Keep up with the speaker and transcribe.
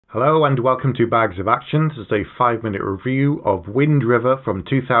Hello and welcome to Bags of Action. This is a 5-minute review of Wind River from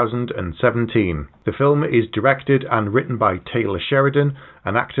 2017. The film is directed and written by Taylor Sheridan,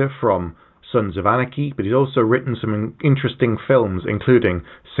 an actor from Sons of Anarchy, but he's also written some interesting films including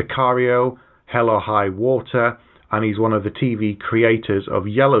Sicario, Hell or High Water, and he's one of the TV creators of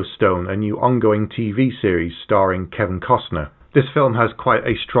Yellowstone, a new ongoing TV series starring Kevin Costner. This film has quite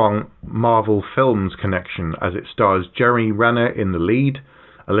a strong Marvel Films connection as it stars Jeremy Renner in the lead,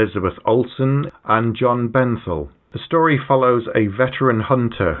 Elisabeth Olsen and John Bernthal. The story follows a veteran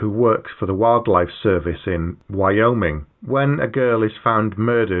hunter who works for the Wildlife Service in Wyoming. When a girl is found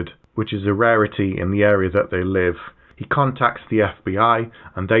murdered, which is a rarity in the area that they live, he contacts the FBI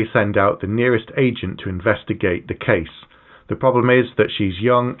and they send out the nearest agent to investigate the case. The problem is that she's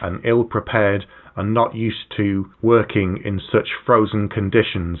young and ill-prepared and not used to working in such frozen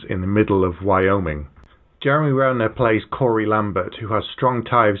conditions in the middle of Wyoming. Jeremy Renner plays Cory Lambert, who has strong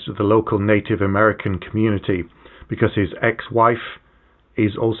ties to the local Native American community because his ex-wife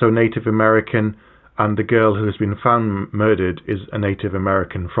is also Native American and the girl who has been found murdered is a Native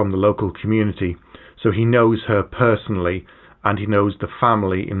American from the local community. So he knows her personally and he knows the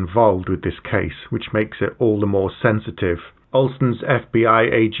family involved with this case, which makes it all the more sensitive. Olsen's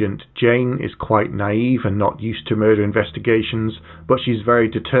FBI agent Jane is quite naive and not used to murder investigations, but she's very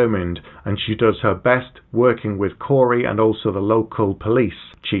determined and she does her best working with Cory and also the local police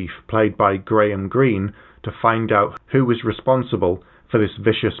chief, played by Graham Greene, to find out who is responsible for this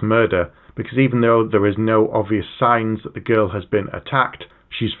vicious murder, because even though there is no obvious signs that the girl has been attacked,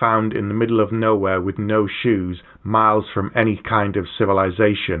 she's found in the middle of nowhere with no shoes, miles from any kind of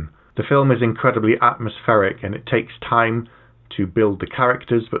civilization. The film is incredibly atmospheric and it takes time to build the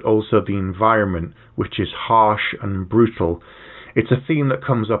characters but also the environment, which is harsh and brutal. It's a theme that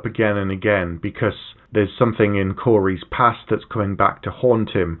comes up again and again because there's something in Cory's past that's coming back to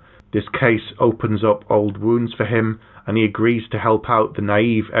haunt him. This case opens up old wounds for him and he agrees to help out the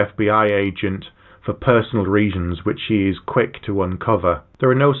naive FBI agent for personal reasons which he is quick to uncover. There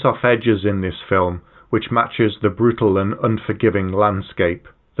are no soft edges in this film, which matches the brutal and unforgiving landscape.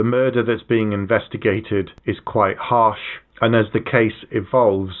 The murder that's being investigated is quite harsh, and as the case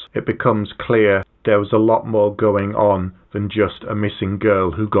evolves, it becomes clear there was a lot more going on than just a missing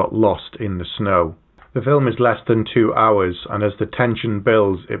girl who got lost in the snow. The film is less than 2 hours, and as the tension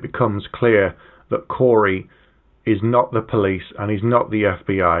builds, it becomes clear that Cory is not the police and he's not the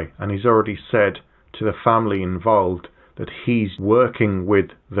FBI, and he's already said to the family involved that he's working with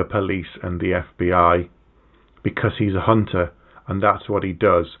the police and the FBI because he's a hunter, and that's what he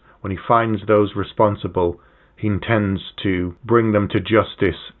does. When he finds those responsible, he intends to bring them to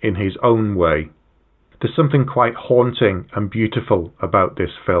justice in his own way. There's something quite haunting and beautiful about this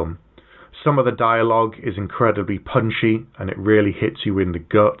film. Some of the dialogue is incredibly punchy and it really hits you in the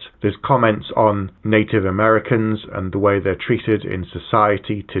gut. There's comments on Native Americans and the way they're treated in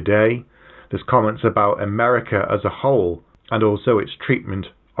society today. There's comments about America as a whole and also its treatment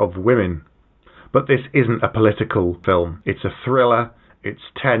of women. But this isn't a political film. It's a thriller, it's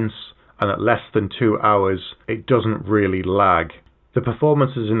tense, and at less than 2 hours, it doesn't really lag. The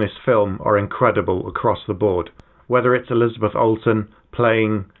performances in this film are incredible across the board. Whether it's Elisabeth Olsen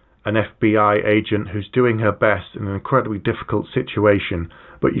playing an FBI agent who's doing her best in an incredibly difficult situation,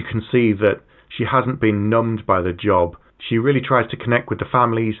 but you can see that she hasn't been numbed by the job. She really tries to connect with the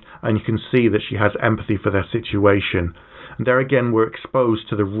families, and you can see that she has empathy for their situation. And there again, we're exposed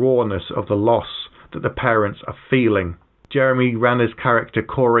to the rawness of the loss that the parents are feeling. Jeremy Renner's character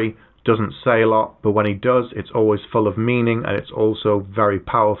Cory doesn't say a lot, but when he does, it's always full of meaning and it's also very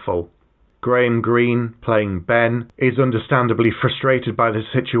powerful. Graham Greene, playing Ben, is understandably frustrated by the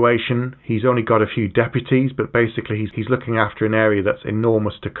situation. He's only got a few deputies, but basically he's looking after an area that's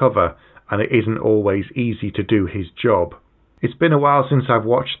enormous to cover, and it isn't always easy to do his job. It's been a while since I've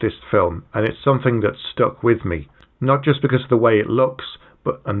watched this film, and it's something that's stuck with me. Not just because of the way it looks,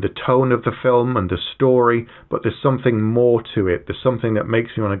 and the tone of the film and the story, but there's something more to it. There's something that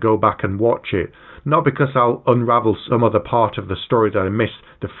makes me want to go back and watch it. Not because I'll unravel some other part of the story that I missed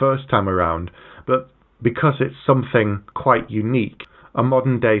the first time around, but because it's something quite unique. A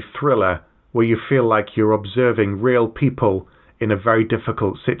modern day thriller where you feel like you're observing real people in a very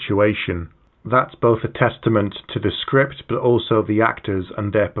difficult situation. That's both a testament to the script but also the actors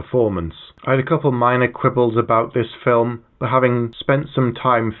and their performance. I had a couple minor quibbles about this film, but having spent some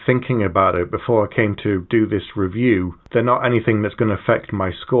time thinking about it before I came to do this review, they're not anything that's going to affect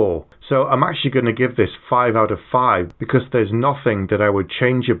my score. So I'm actually going to give this 5 out of 5 because there's nothing that I would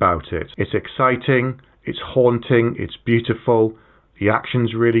change about it. It's exciting, it's haunting, it's beautiful, the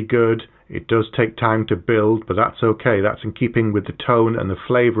action's really good, It does take time to build, but that's okay. That's in keeping with the tone and the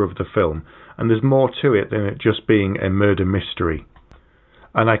flavour of the film, and there's more to it than it just being a murder mystery.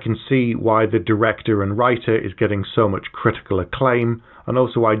 And I can see why the director and writer is getting so much critical acclaim, and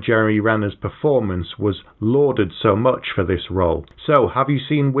also why Jeremy Renner's performance was lauded so much for this role. So, have you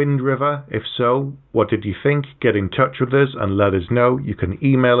seen Wind River? If so, what did you think? Get in touch with us and let us know. You can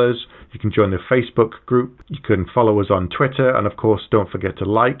email us, you can join the Facebook group, you can follow us on Twitter, and of course don't forget to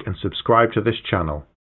like and subscribe to this channel.